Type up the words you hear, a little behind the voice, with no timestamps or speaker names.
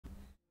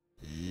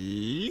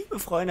Liebe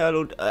Freunde,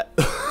 hallo und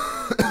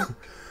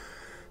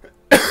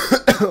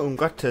um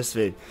Gottes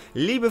Willen.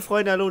 Liebe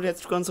Freunde, hallo und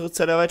herzlich willkommen zurück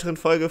zu einer weiteren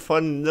Folge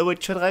von The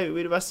Witcher 3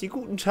 über Basti.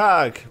 Guten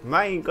Tag!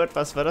 Mein Gott,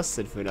 was war das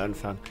denn für ein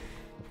Anfang?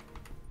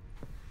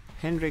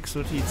 Hendricks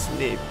Notiz,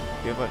 nee,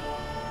 wir wollen...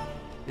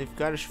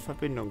 Navigalische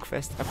Verbindung,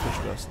 Quest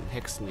abgeschlossen,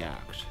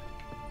 Hexenjagd.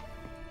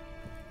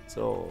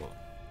 So.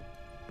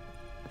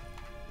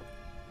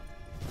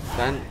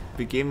 Dann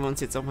begeben wir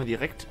uns jetzt auch mal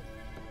direkt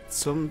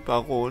zum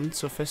Baron,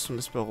 zur Festung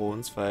des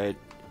Barons, weil,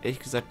 ehrlich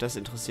gesagt, das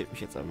interessiert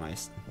mich jetzt am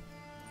meisten.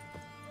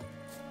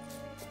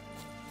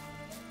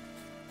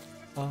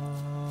 Ave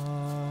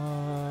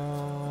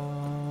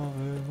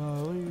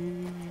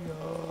Maria.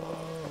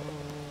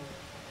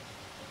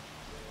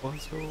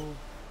 Und so.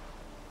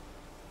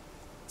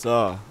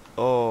 So,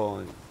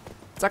 und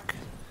zack.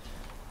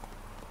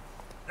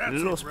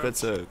 Los,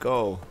 Blitze,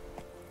 go.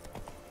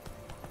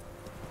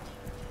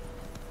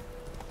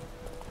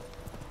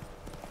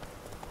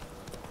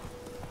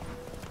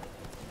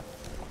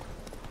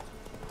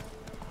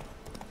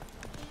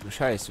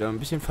 Scheiße, wenn man ein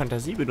bisschen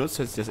Fantasie benutzt,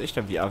 hört sich das echt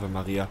an wie Ave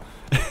Maria.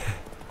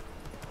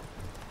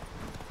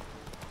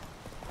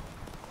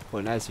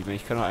 Voll nice, ich meine,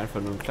 ich kann auch einfach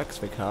nur einen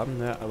Klacks weg haben,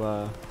 ne,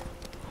 aber...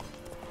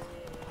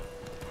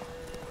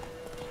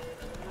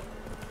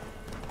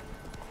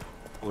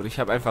 Oder ich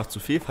habe einfach zu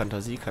viel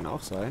Fantasie, kann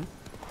auch sein.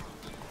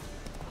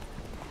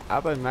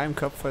 Aber in meinem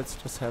Kopf hört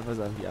sich das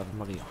teilweise an wie Ave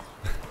Maria.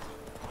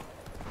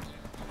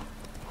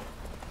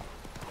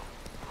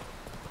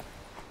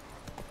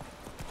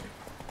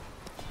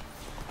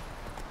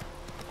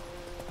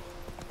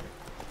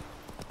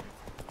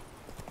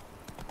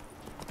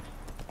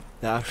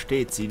 Da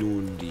steht sie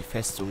nun, die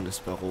Festung des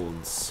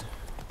Barons.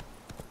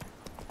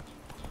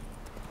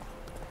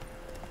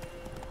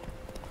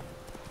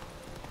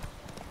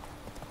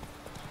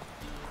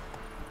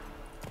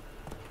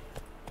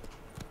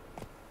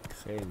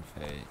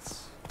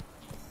 Krähenfels.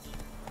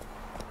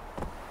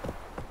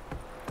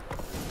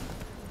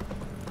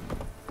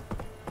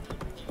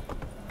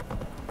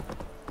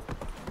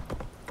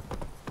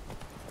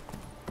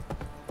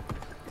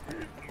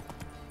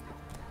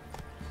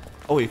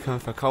 Oh, hier kann man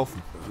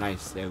verkaufen.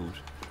 Nice, sehr gut.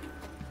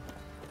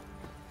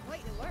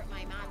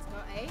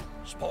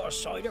 Spot of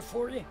cider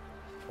for you?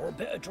 Or a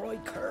bit of dry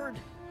curd?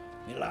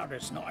 Me lad,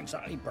 it's not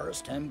exactly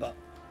bursting, but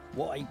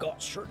what I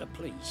got's sure to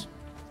please.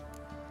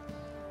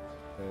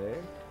 Okay.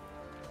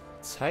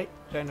 Zeig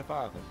deine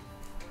Ware.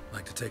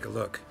 Like to take a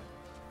look.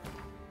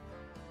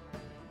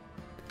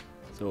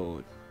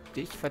 So,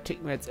 dich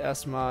verticken wir jetzt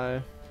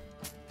erstmal.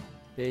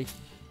 Dich.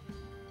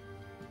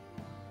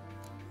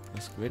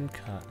 Was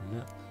Gewinnkarten,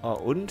 ne? Oh,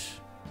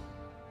 und?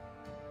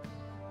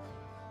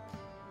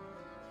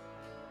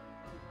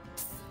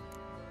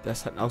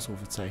 Das hat ein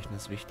Ausrufezeichen,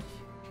 das ist wichtig.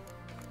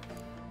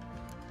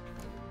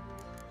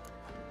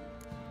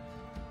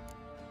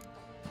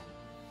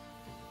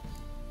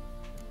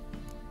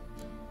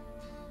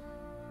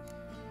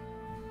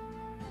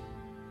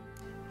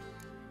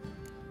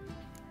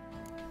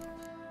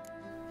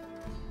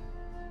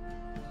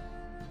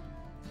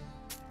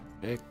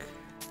 Weg.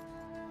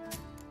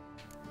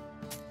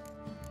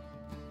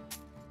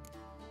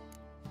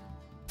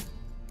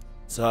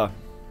 So.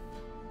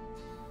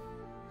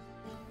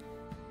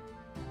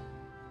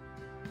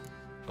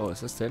 Oh,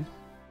 was ist das denn?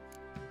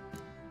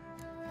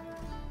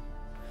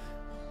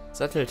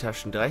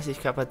 Satteltaschen.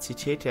 30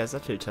 Kapazität der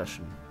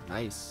Satteltaschen.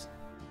 Nice.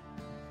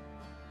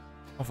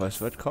 Oh, was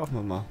wird? Kaufen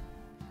wir mal.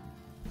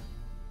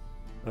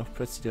 Noch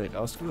plötzlich direkt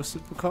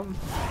ausgerüstet bekommen.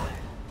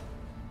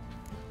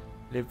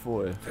 Leb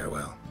wohl.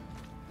 Farewell.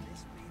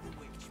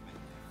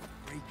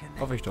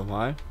 Hoffe ich doch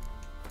mal.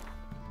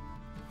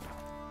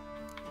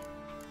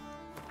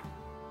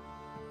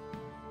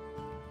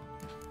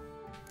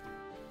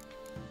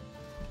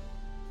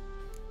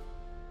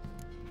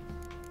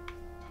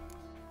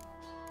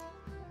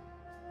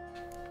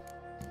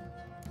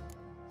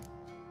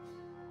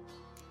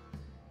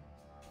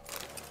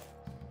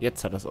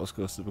 Jetzt hat er es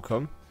ausgerüstet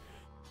bekommen.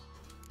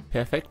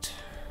 Perfekt.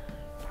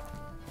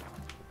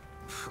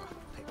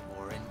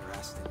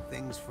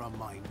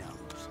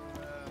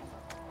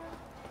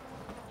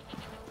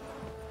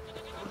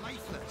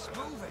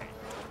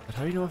 Was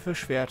habe ich nochmal für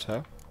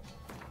Schwerter?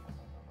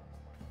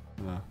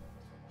 Ja.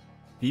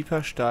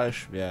 Viper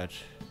Stahlschwert.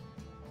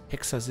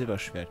 Hexer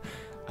Silberschwert.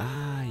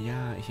 Ah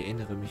ja, ich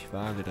erinnere mich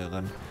vage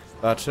daran.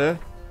 Warte.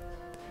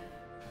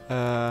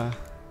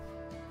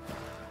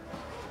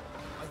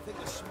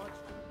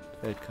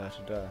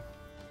 Weltkarte da.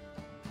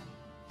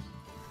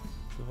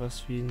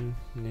 Sowas wie ein...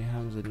 Ne,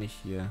 haben sie nicht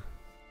hier.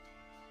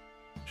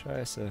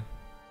 Scheiße.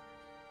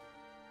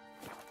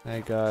 Na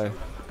egal.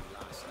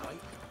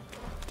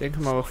 Ich denke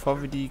mal,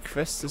 bevor wir die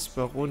Quest des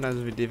Baron,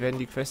 also wir werden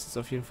die Quest jetzt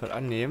auf jeden Fall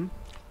annehmen.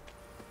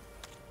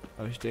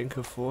 Aber ich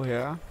denke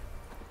vorher...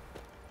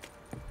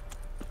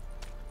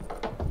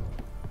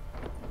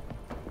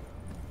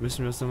 müssen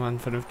wir uns nochmal ein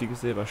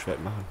vernünftiges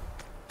Silberschwert machen.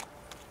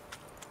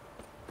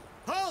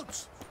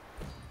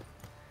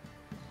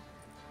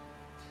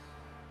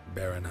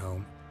 Baron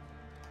home?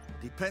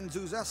 Depends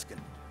who's asking.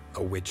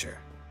 A witcher.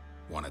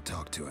 Want to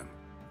talk to him.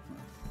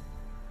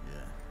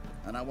 Yeah,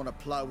 and I want to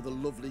plough the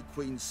lovely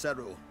Queen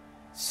Ciri.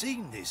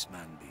 Seen this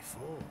man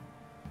before.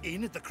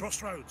 In at the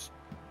crossroads.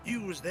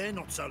 You was there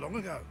not so long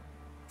ago.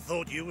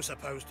 Thought you were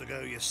supposed to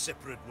go your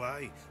separate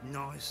way,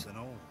 nice and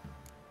all.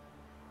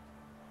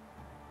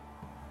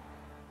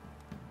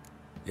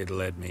 It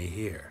led me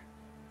here.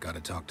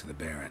 Gotta talk to the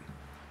Baron.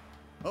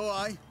 Oh,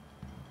 aye?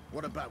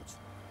 What about?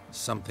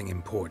 Something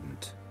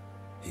important.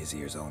 His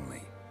ears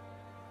only.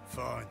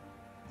 Fine.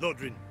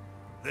 Lodrin,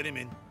 let him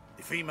in.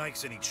 If he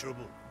makes any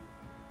trouble,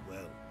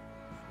 well,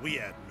 we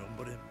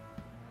outnumber him.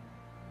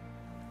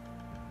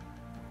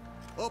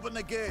 Open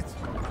the gate.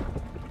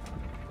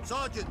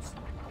 Sergeants!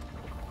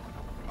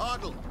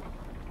 Ardle!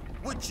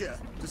 Witcher,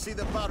 to see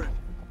the Baron.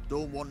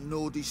 Don't want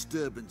no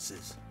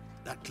disturbances.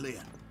 That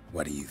clear?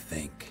 What do you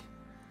think?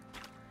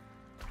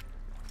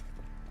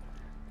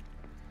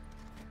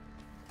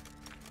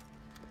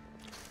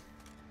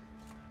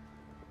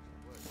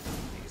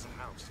 His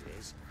house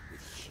is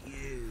with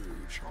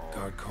huge halls.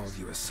 Guard called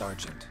you a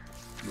sergeant.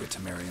 You a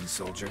Temerian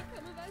soldier?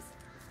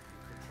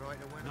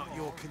 Not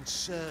your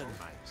concern,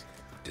 mate.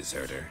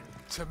 Deserter?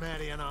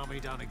 Temerian army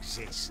don't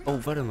exist.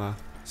 Oh, warte mal.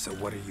 So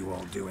what are you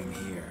all doing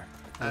here?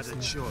 Had a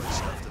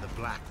choice after the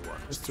Black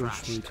Ones Ist so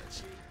thrashed sweet.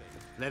 us.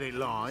 Let it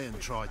lie and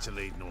try to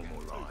lead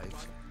normal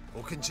lives.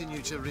 Or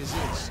continue to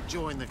resist,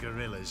 join the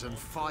guerrillas and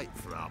fight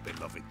for our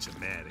beloved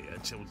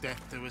Temeria till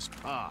death do us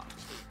part.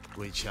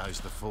 We chose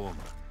the former.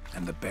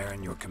 And the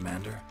Baron your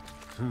commander?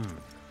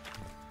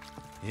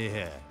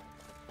 Yeah.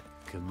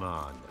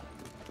 Commander.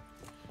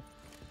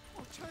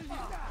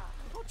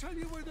 I'll tell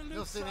you where the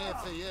loot's Nothing here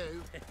for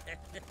you.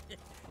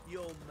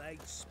 Your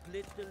mate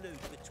split the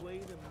loot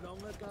between them long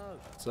ago.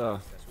 So.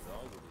 That's what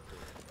I would have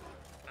done.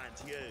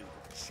 And you,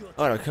 shut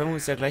Oh, da können wir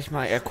uns ja gleich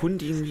mal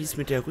erkundigen, wie es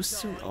mit der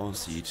Rüstung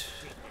aussieht.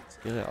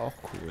 Wäre auch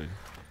cool.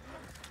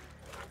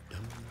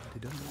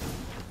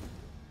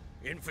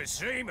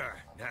 Emphysema.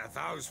 Now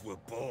those were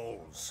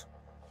balls.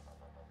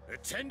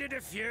 Attended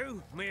a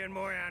few, me and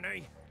my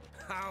Annie.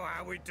 Oh,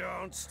 how we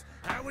danced,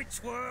 how we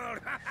twirled.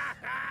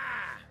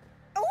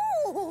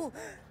 Ooh!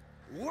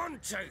 1,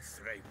 2,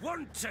 3,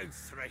 1, 2,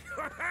 3.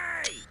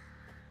 Hey!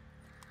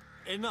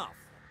 Enough.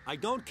 I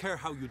don't care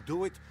how you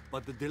do it,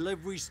 but the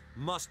deliveries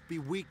must be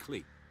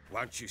weekly.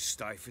 Won't you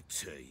stay for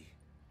tea?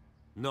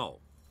 No.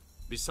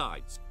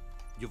 Besides,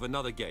 you've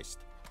another guest.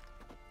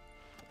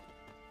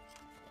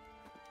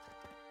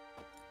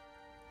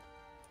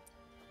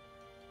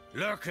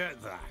 Look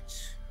at that.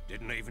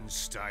 Didn't even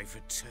stay for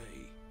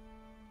tea.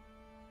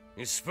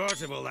 In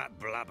spite of all that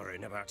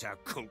blabbering about how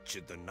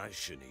cultured the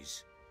nation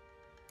is.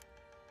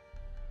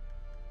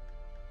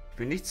 Ich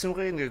bin nicht zum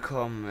Reden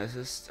gekommen. Es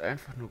ist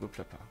einfach nur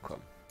Geplapper.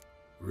 Komm.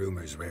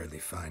 Rumors rarely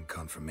find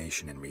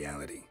confirmation in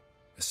reality,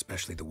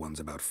 especially the ones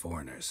about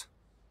foreigners.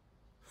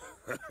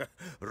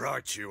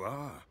 Right you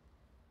are.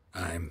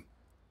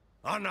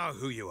 I know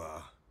who you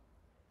are.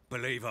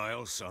 Believe I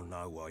also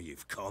know why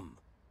you've come.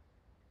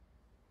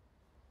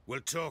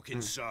 We'll talk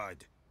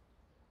inside.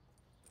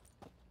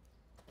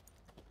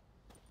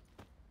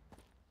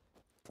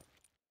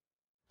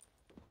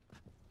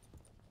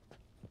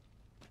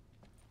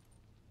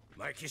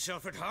 Make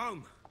yourself at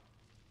home.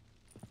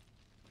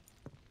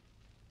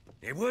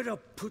 Now, where'd I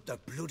put the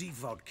bloody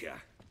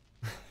vodka?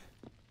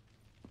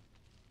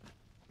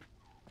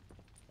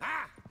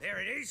 Ah, there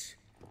it is.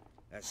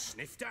 A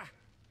snifter.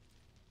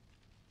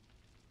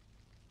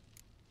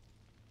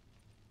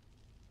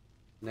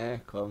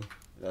 Ne, komm.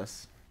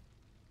 Lass.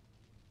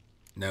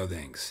 No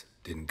thanks.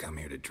 Didn't come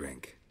here to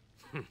drink.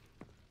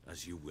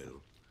 As you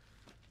will.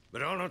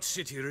 But I'll not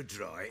sit here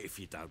dry if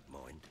you don't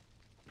mind.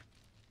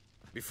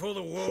 Before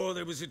the war,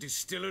 there was a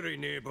distillery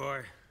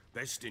nearby,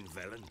 best in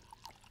Velen.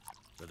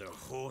 But their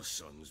whore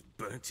sons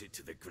burnt it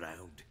to the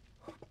ground.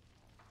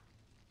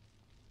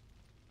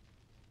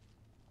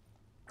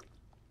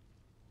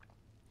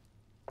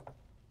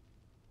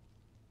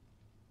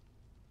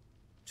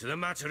 To the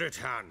matter at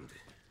hand,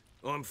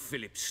 I'm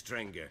Philip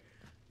Strenger.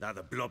 Now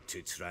the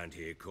blobtits round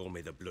here call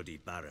me the Bloody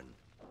Baron.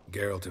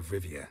 Geralt of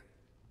Rivia.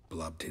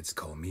 Blobtits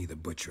call me the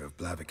Butcher of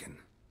Blaviken.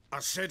 I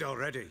said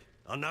already,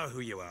 I know who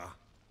you are.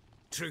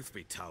 Truth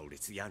be told,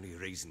 it's the only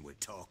reason we're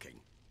talking.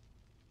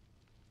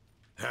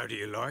 How do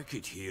you like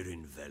it here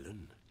in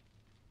Velen?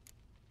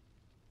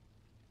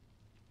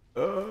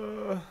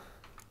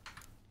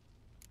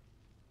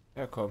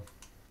 Ja, komm.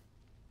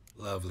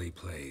 Lovely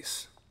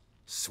place.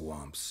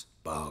 Swamps,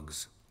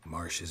 bogs,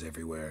 marshes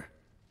everywhere.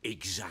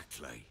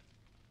 Exactly.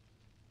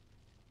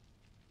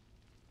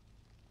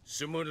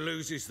 Someone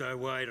loses their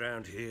way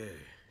around here,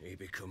 he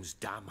becomes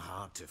damn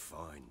hard to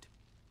find.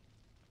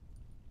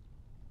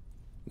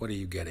 What are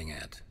you getting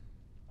at?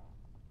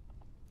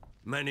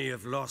 Many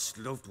have lost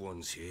loved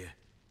ones here.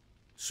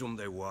 Some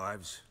their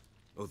wives,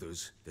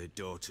 others their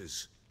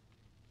daughters.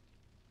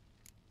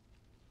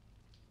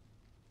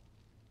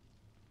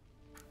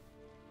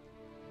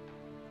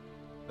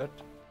 Gut.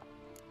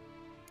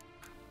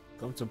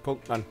 Komm zum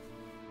Punkt, Mann.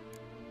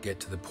 Get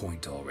to the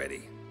point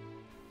already.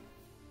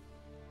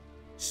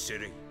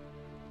 Ciri,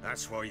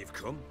 that's why you've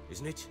come,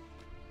 isn't it?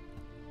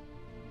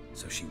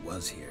 So she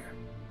was here.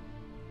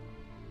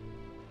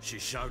 She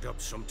showed up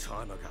some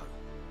time ago,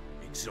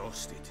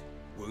 exhausted,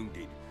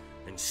 wounded,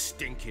 and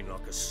stinking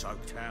like a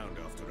soaked hound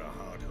after a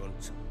hard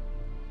hunt.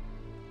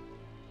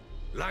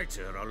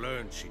 Later, I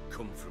learned she'd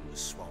come from the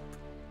swamp.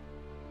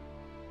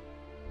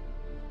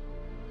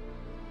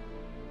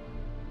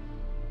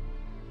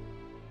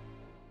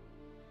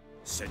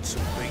 Said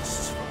some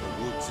beasts from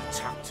the woods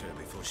attacked her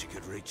before she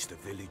could reach the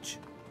village.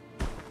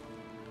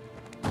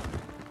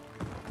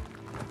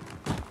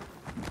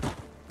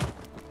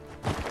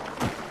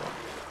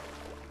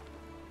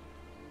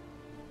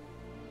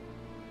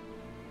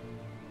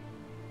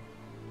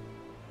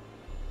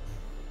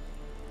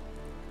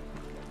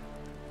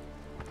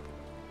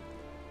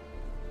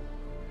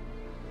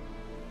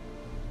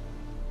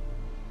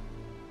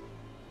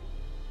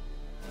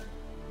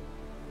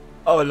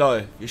 Oh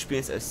lol, wir spielen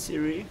jetzt als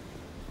Ciri.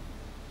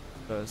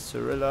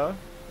 Cirilla.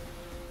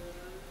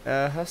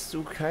 Hast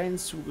du keinen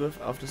Zugriff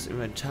auf das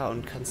Inventar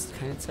und kannst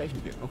keine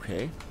Zeichen wirken.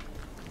 Okay.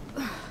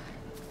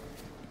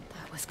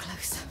 That was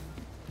close.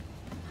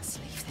 Must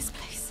leave this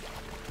place.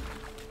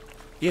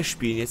 Wir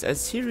spielen jetzt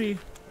als Ciri.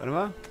 Warte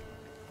mal.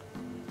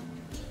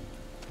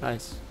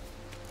 Nice.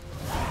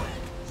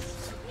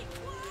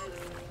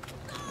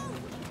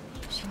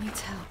 She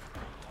needs help.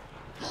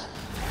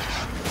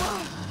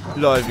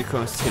 Lol, wie können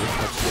wir uns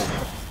teleportieren?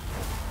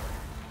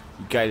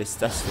 Wie geil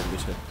ist das denn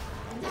bitte?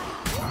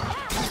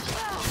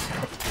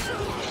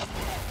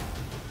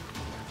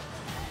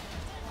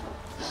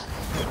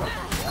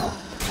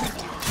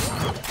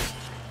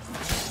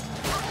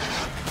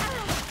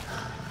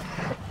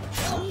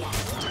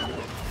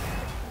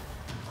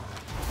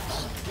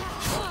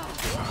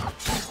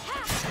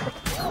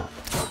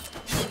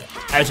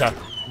 Alter,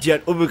 die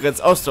hat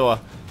unbegrenzt Ausdauer.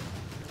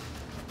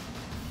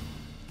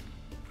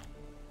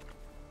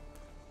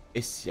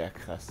 Ist ja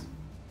krass.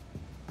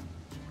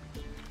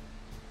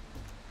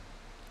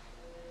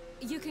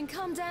 You can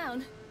calm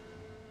down.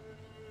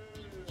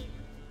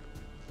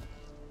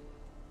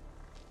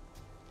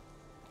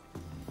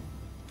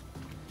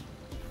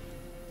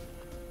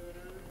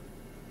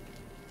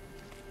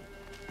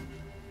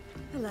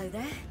 Hello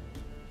there.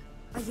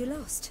 Are you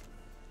lost?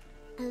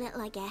 A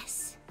little, I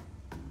guess.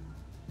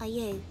 Are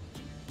you?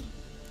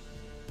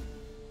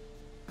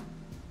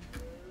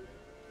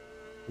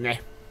 Nee.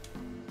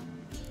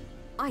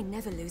 I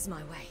never lose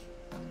my way.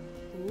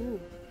 Ooh.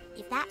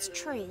 If that's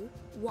true,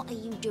 what are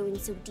you doing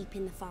so deep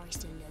in the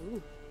forest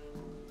alone?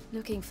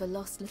 Looking for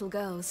lost little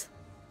girls.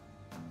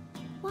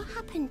 What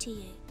happened to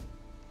you?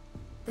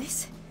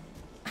 This?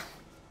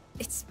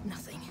 It's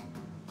nothing.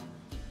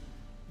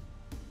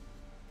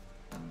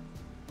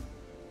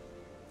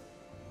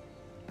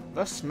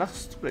 Was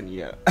machst du denn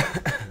hier?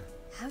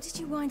 How did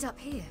you wind up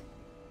here?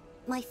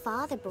 My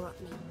father brought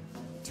me.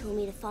 Told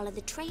me to follow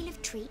the trail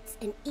of treats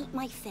and eat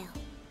my fill.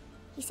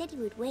 He said he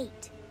would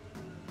wait.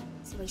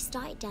 So I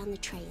started down the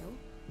trail.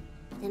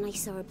 Then I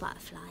saw a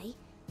butterfly,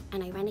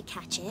 and I ran to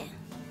catch it,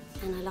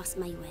 and I lost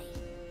my way.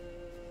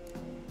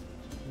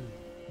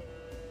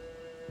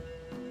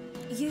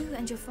 You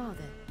and your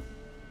father,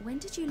 when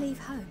did you leave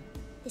home?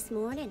 This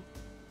morning,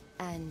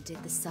 And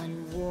did the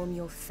sun warm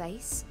your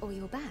face or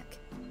your back?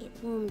 it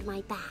warmed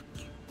my back.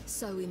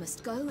 So we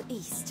must go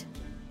east.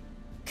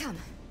 Come,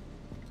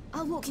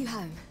 I'll walk you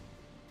home.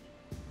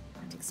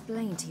 And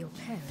explain to your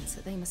parents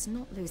that they must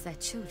not lose their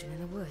children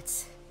in the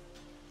woods.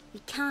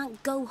 We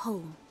can't go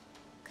home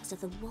because of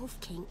the Wolf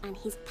King and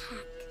his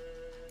pack.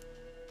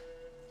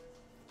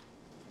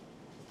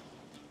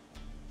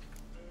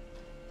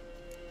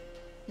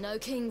 No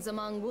kings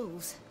among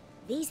wolves.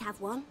 These have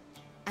one.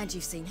 And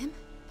you've seen him?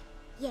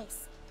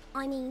 Yes,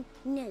 I mean,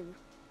 no.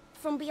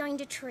 From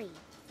behind a tree.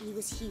 He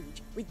was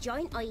huge, with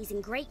giant eyes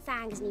and great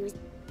fangs, and he was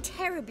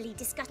terribly,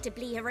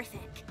 disgustingly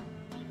horrific.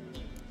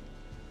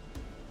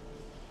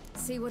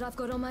 See what I've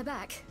got on my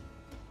back?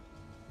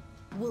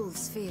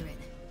 Wolves fear it.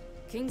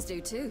 Kings do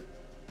too.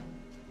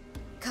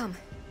 Come,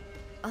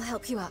 I'll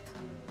help you up.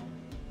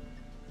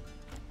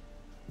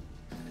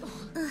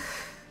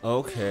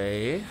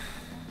 Okay.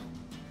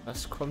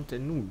 Was kommt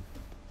denn nun?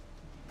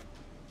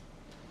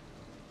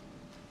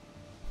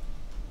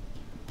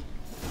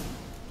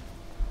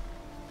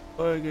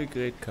 Folge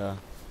Gretka.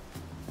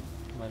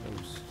 Mal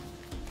los.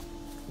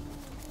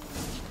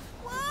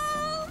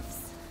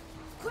 Wolves!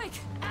 Quick,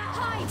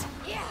 hide!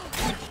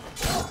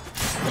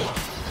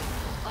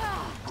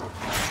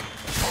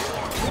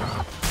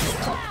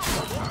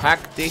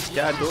 Hack dich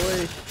da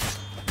durch!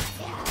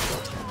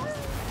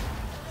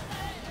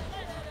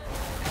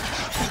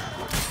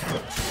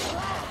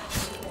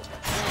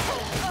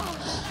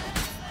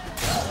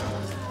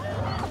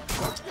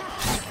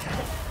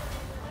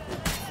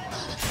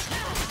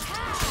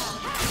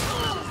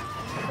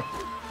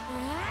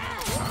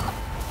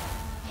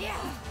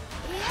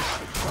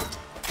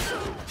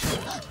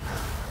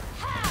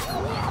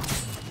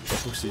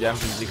 Guckst du dir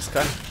an, wie sie nichts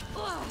kann?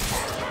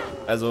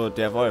 Also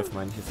der Wolf,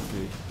 meine ich jetzt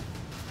natürlich.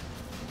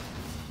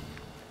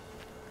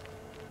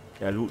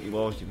 Ja, looten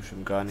brauche ich die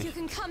bestimmt gar You nicht.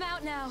 can come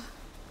out now.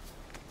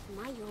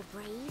 My, you're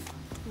brave.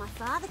 My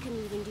father can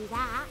even do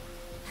that.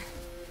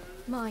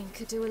 Mine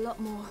could do a lot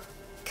more.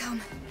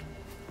 Come.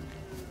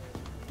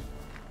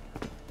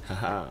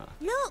 Haha.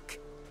 Look!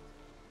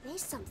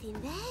 There's something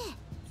there.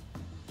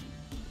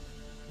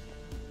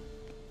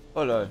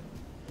 Oh lol.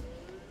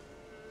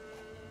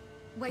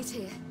 Wait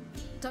here.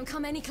 Don't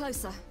come any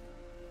closer.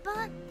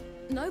 But...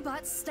 No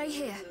buts. Stay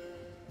here.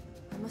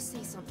 I must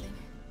see something.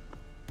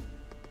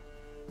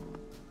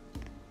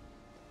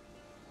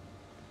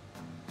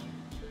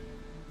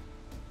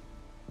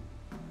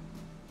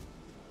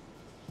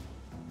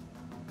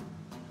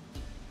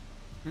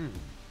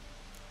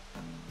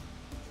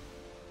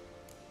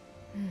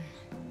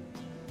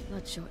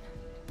 Bloodshot,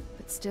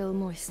 but still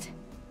moist.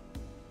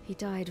 He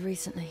died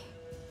recently.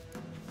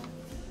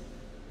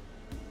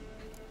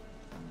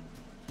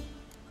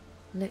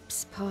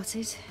 Lips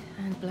parted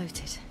and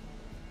bloated.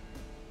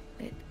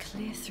 Bit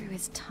clear through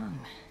his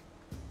tongue.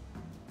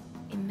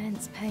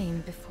 Immense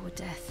pain before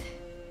death.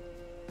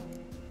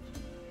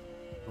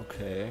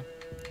 Okay.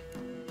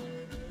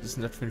 Was ist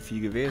denn das für ein Vieh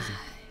gewesen?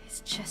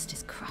 His chest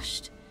is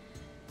crushed.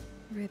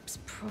 Ribs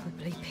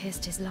probably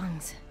pierced his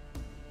lungs.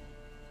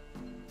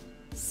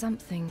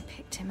 Something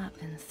picked him up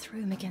and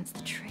threw him against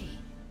the tree.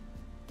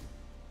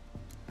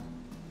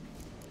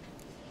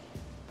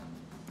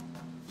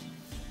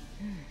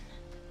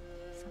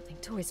 Something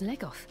tore his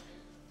leg off.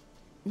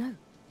 No,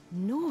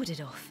 gnawed it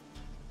off.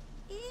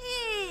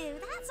 Ew,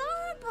 that's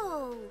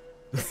horrible.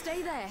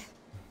 Stay there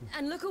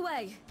and look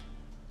away.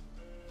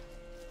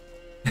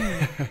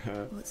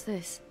 What's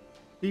this?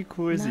 Wie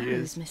cool sie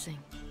Nose ist. missing.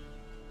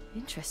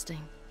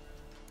 Interesting.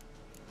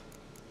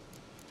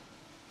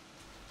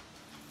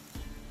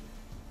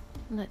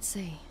 Let's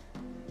see.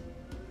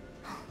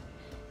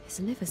 His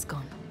liver's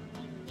gone.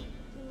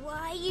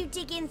 Why are you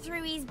digging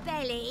through his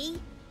belly?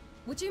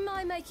 Would you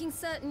mind making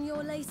certain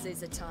your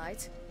laces are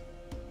tied?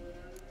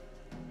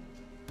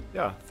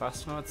 Ja,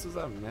 fassen wir mal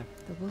zusammen, ne?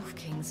 The Wolf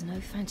King's no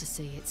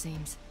fantasy, it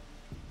seems.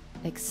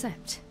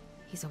 Except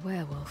he's a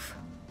werewolf.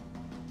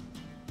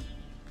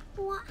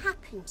 What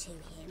happened to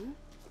him?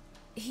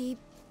 He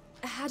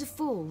had a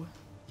fall.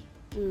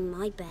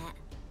 I bet.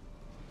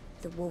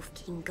 The Wolf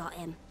King got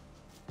him.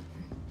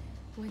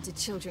 When did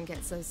children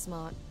get so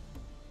smart?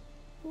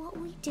 What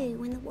will we do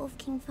when the Wolf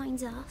King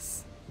finds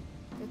us?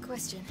 Good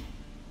question.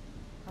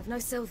 I've no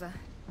silver,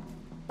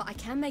 but I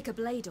can make a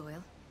blade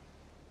oil.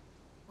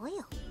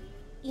 Oil?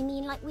 You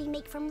mean like we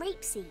make from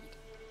rapeseed?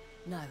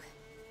 No,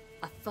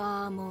 a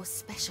far more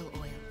special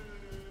oil.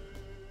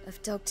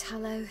 Of dog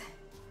tallow,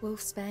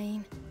 wolf's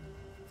bane,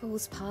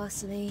 fool's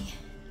parsley,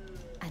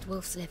 and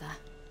wolf's liver.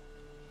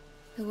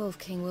 The Wolf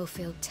King will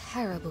feel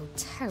terrible,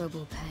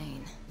 terrible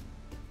pain.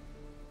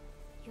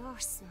 You're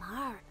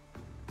smart.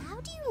 How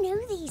do you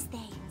know these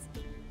things?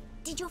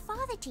 Did your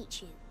father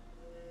teach you?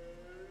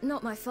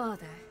 Not my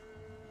father.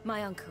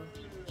 My uncle.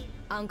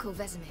 Uncle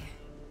Vesemir.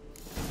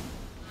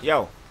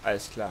 Jo,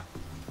 alles klar.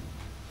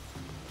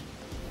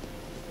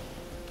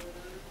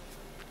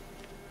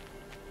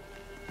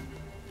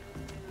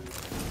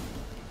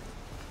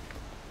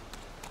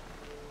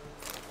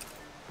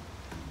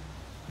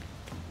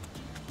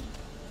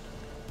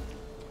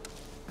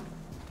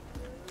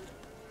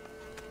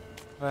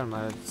 Warte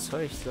mal, das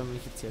Zeug sammle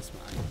ich jetzt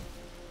erstmal ein.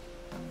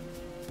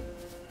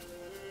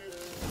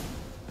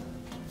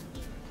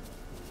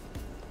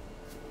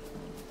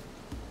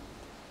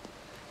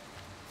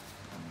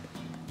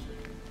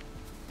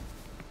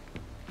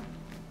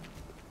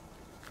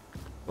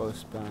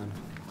 Bosbahn.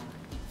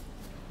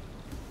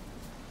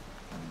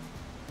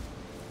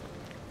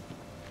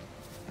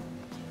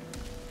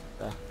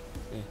 Da,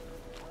 okay.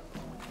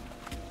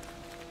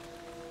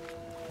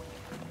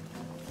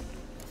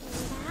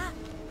 That?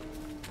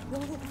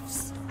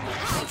 Wolves.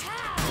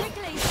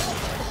 Quickly!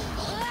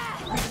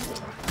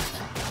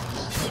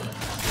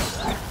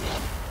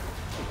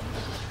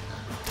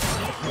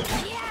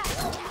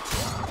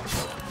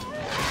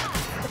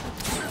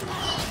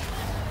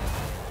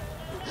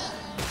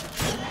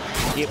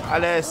 Gib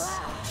alles!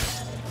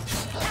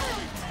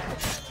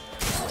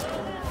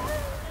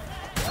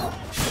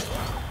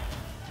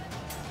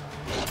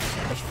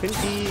 Ich finde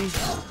die...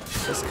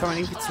 Das kann man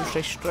irgendwie zu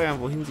schlecht steuern,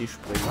 wohin sie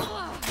springen.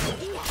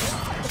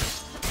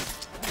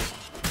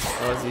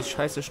 Aber sie ist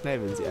scheiße schnell,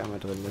 wenn sie einmal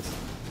drin ist.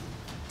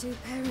 Do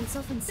parents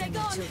often send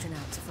their children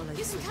out to follow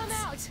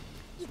suit?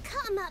 You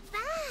cut him up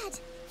bad.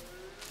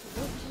 The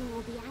Wolf King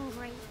will be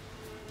angry.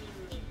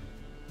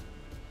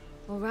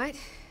 All right,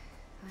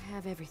 I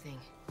have everything.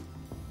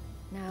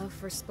 Now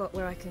for a spot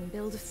where I can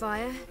build a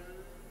fire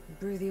and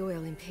brew the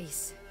oil in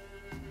peace.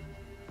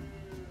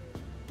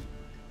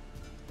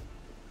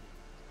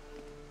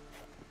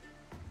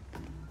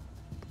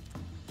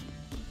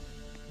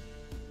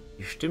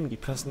 Die Stimmen, die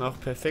passen auch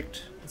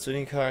perfekt zu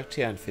den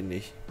Charakteren, finde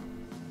ich.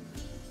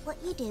 What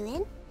you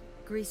doing?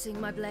 Greasing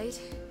my blade.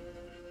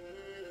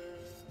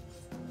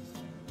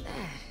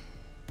 There.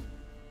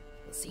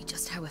 We'll see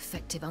just how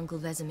effective Uncle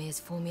Vesemir's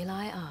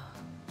formulae are.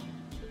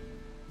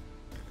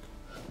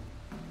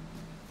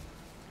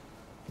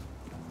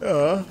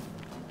 Ja.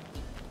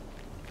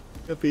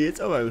 Da bin ich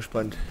jetzt aber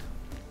gespannt.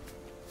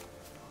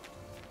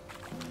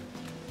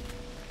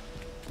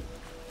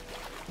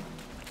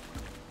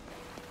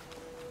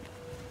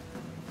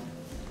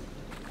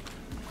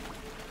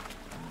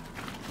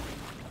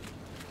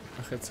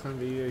 Ach, jetzt rennen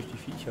wir hier durch die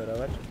Viecher, oder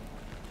was?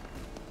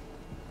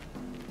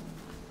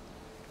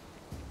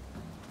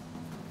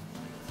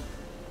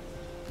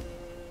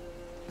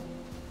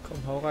 Komm,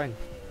 hau rein.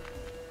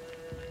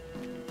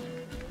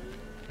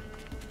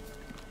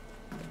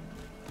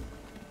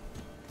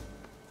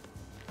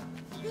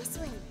 This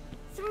way,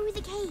 through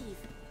the cave.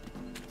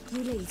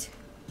 You lead.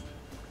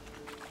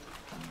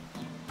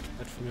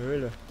 Was für eine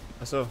Höhle?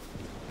 Achso.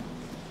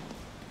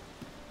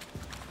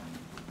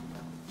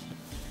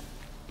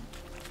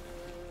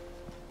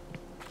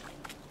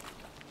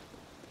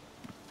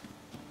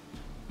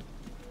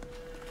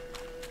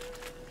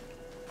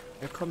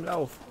 Ja, komm,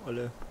 lauf,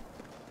 Olle.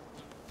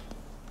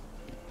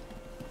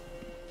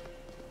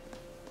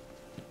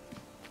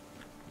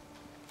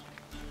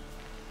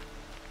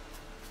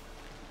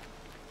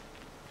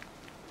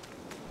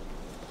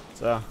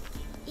 So.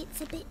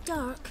 It's a bit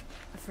dark.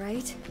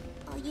 Afraid?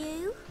 Are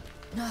you?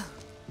 No.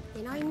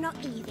 Then I'm not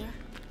either.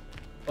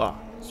 Oh,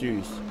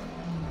 süß.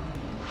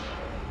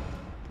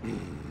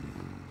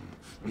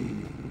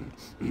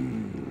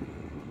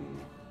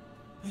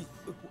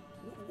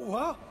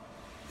 What?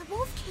 The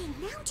Wolf King,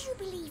 now do you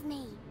believe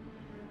me?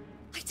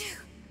 I do.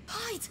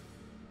 Hide!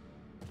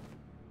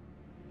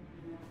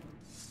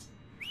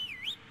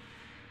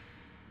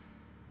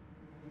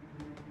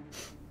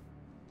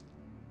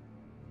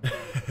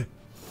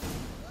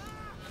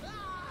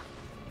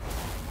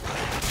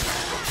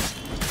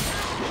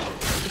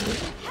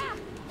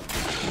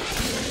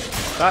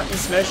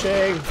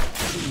 Rattensmashing!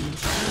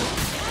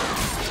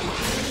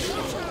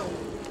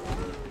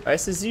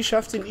 Weißt du, sie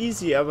schafft den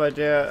easy, aber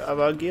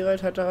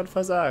Geralt hat daran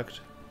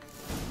versagt.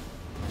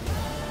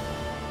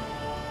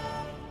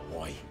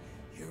 Why,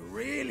 you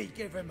really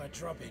give him a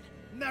drubbing.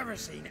 Never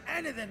seen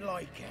anything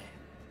like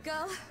it.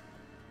 Girl,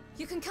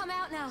 you can come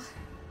out now.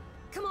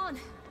 Come on.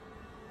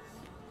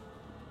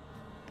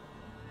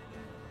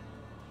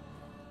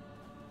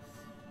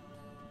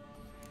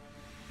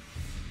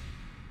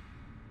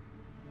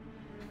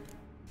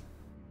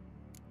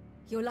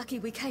 You're lucky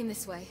we came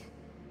this way.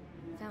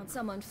 Found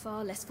someone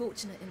far less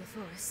fortunate in the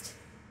forest.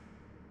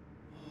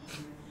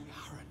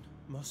 Yaron,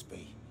 must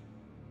be.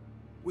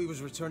 We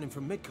was returning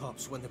from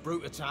Midcops when the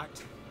brute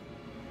attacked.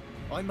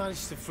 I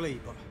managed to flee,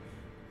 but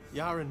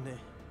Yaron...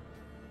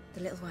 The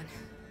little one.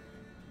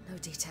 No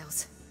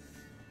details.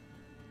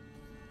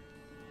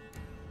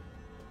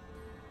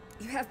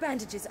 You have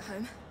bandages at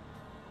home?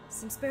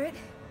 Some spirit?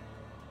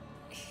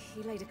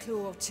 He laid a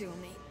claw or two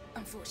on me,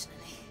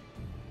 unfortunately.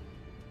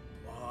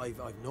 I've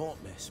not,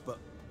 miss, but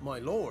my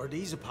lord,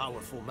 he's a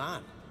powerful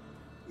man.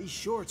 He's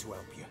sure to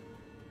help you.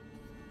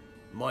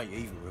 Might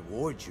even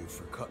reward you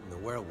for cutting the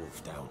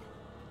werewolf down.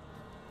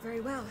 Very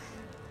well.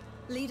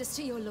 Lead us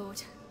to your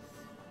lord.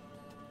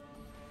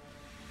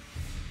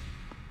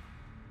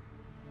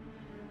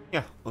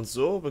 Ja, und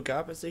so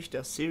begab es sich,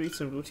 dass Ciri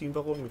zum blutigen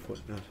Baron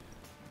gefunden hat.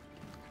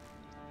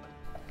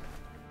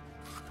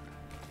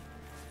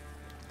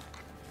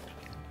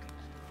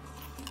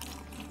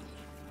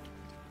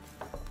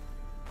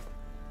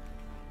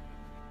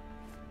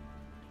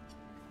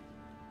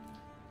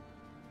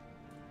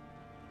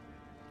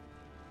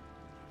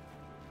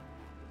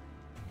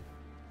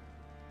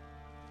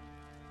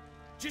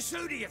 Just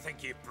who do you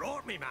think you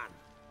brought me, man?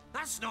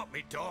 That's not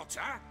me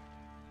daughter.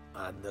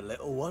 And the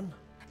little one?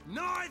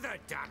 Neither,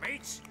 damn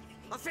it!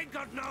 I think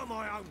I'd know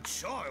my own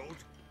child.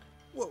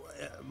 Well,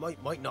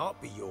 might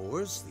not be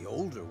yours, the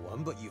older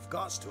one, but you've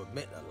got to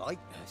admit a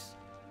likeness.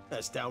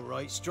 That's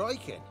downright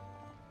striking.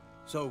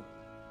 So,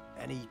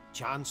 any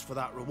chance for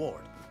that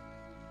reward?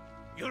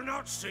 You'll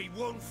not see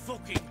one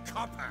fucking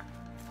copper.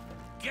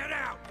 Get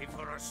out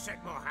before I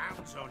set my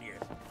hounds on you.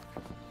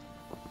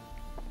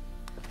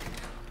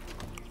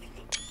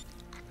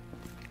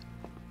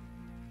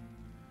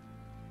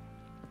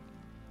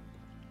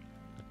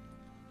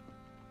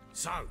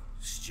 So,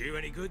 stew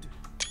any good?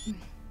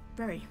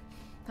 Very.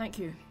 Thank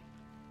you.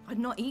 I'd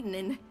not eaten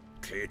in...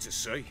 Clear to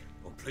see.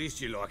 I'm pleased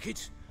you like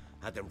it.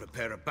 Had them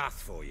prepare a bath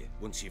for you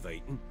once you've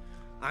eaten.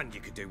 And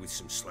you could do with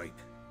some sleep.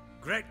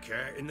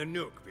 Gretka in the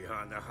nook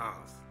behind the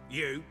hearth.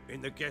 You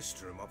in the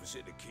guest room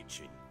opposite the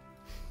kitchen.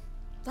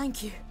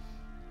 Thank you.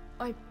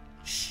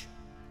 Shh.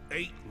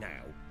 Eat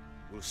now.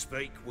 We'll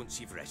speak once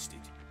you've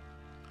rested.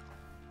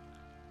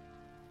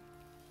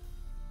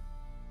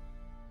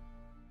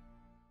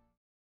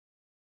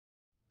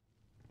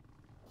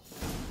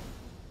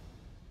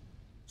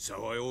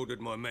 So I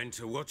ordered my men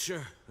to watch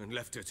her and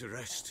left her to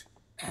rest.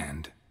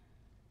 And?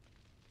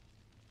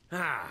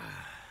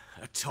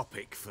 A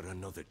topic for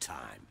another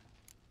time.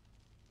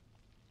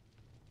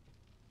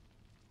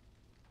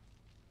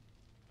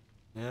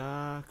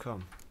 Ja,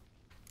 komm.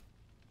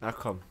 Na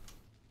komm.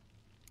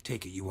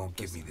 Take it you won't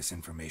give me this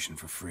information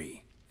for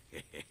free.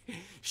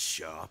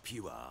 Sharp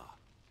you are.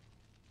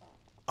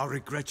 I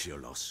regret your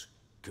loss.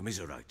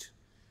 Commiserate.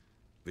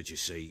 But you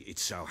see, it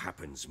so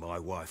happens my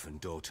wife and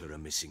daughter are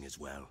missing as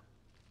well.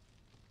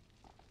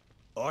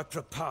 I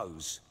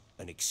propose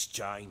an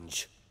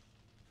exchange.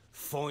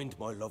 Find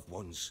my loved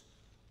ones,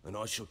 and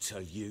I shall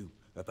tell you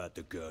about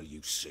the girl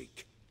you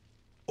seek.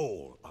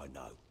 All I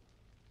know.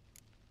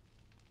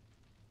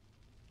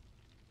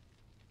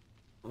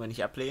 Und wenn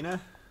ich ablehne?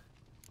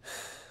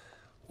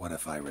 What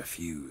if I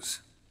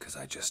refuse? Because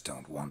I just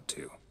don't want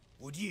to.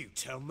 Would you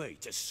tell me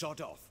to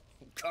sod off?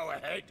 Go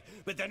ahead,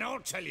 but then I'll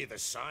tell you the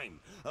same.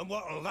 And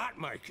what'll that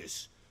make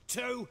us?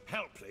 Two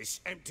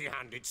helpless,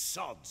 empty-handed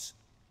sods.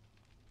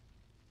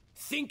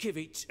 Think of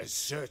it as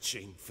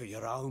searching for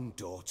your own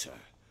daughter.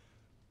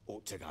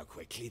 Ought to go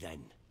quickly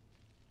then.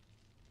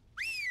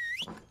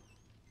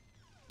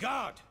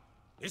 Guard!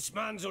 This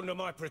man's under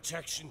my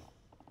protection.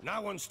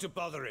 No one's to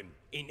bother him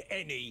in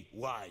any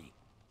way.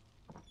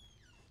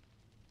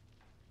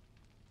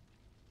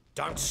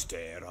 Don't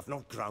stare, I've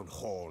not grown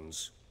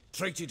horns.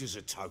 Treat it as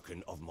a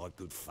token of my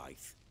good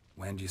faith.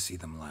 When do you see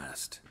them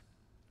last?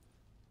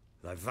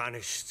 They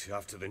vanished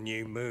after the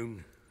new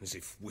moon, as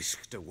if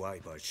whisked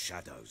away by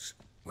shadows.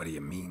 What do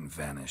you mean,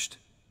 vanished?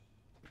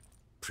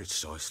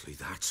 Precisely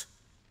that.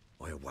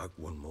 I awoke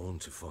one morn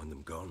to find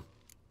them gone.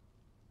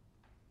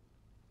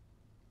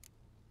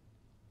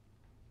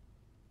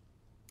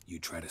 You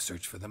try to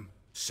search for them?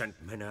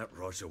 Sent men out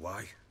right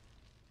away,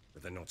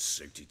 but they're not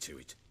suited to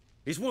it.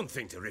 It's one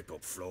thing to rip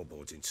up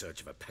floorboards in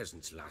search of a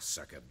peasant's last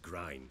sack of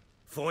grain.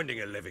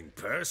 Finding a living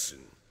person,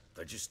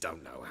 they just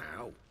don't know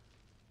how.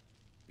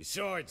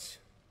 Besides,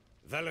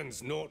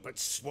 Velen's naught but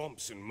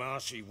swamps and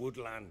marshy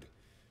woodland.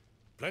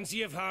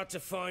 Plenty of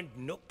hard-to-find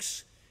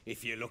nooks.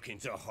 If you're looking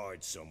to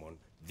hide someone,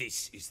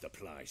 this is the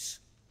place.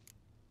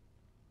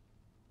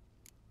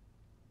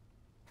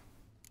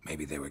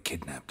 Maybe they were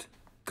kidnapped.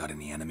 Got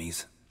any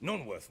enemies?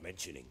 None worth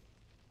mentioning.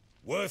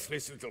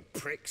 Worthless little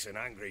pricks and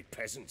angry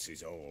peasants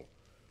is all.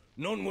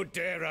 None would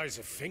dare raise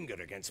a finger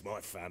against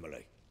my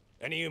family.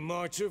 Any who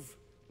might have,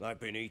 they've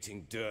been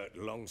eating dirt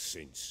long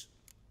since.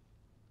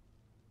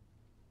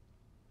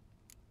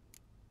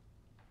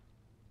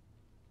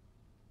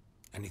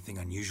 Anything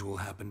unusual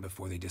happen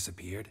before they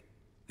disappeared?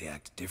 They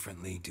act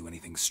differently, do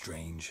anything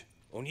strange?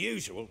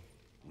 Unusual?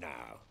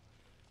 No.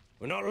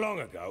 Well, not long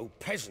ago,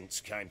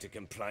 peasants came to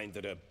complain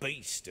that a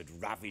beast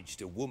had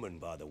ravaged a woman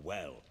by the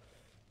well.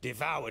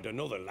 Devoured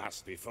another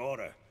lass before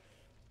her.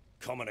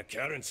 Common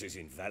occurrences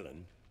in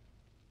Velen.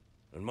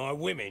 And my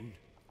women,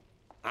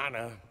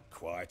 Anna,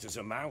 quiet as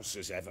a mouse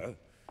as ever,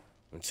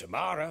 and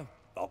Tamara,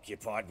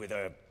 occupied with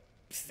her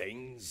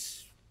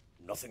things,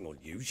 nothing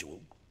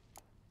unusual.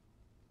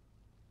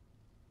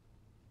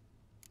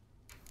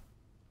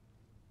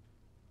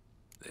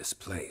 This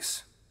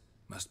place.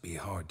 Must be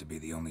hard to be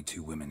the only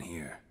two women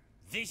here.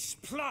 This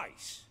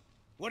place?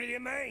 What do you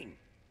mean?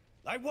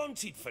 They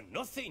wanted for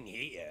nothing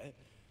here.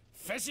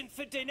 Pheasant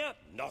for dinner?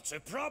 Not a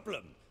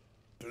problem.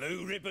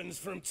 Blue ribbons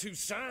from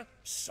Toussaint?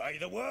 Say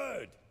the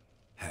word.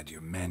 Had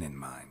your men in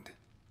mind.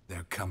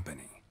 Their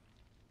company.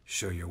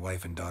 Sure your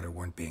wife and daughter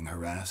weren't being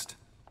harassed?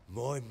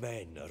 My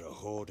men are a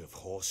horde of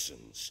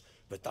whoresons,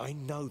 but they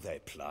know their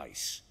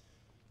place.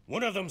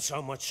 One of them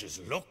so much as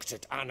looked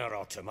at Anna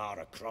or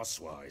Tamara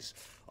crosswise,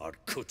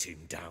 I'd cut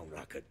him down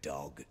like a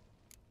dog.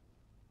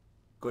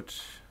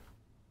 Gut.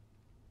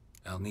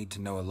 I'll need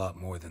to know a lot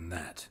more than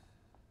that.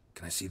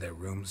 Can I see their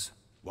rooms?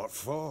 What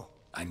for?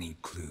 I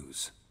need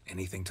clues.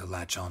 Anything to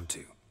latch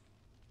onto.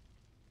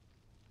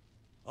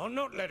 I'll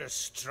not let a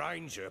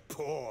stranger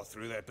pore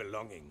through their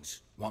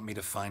belongings. Want me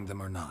to find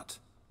them or not?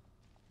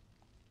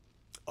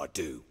 I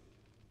do.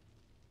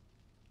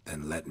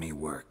 Then let me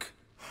work.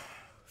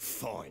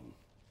 Fine.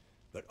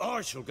 But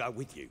I shall go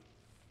with you.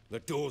 The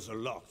doors are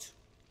locked.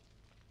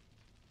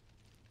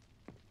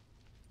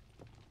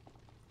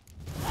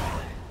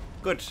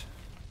 Gut.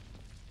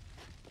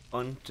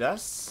 Und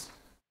das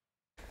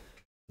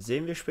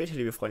sehen wir später,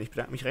 liebe Freunde. Ich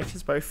bedanke mich recht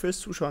herzlich bei euch fürs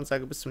Zuschauen und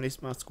sage bis zum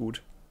nächsten Mal. Macht's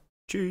gut.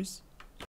 Tschüss.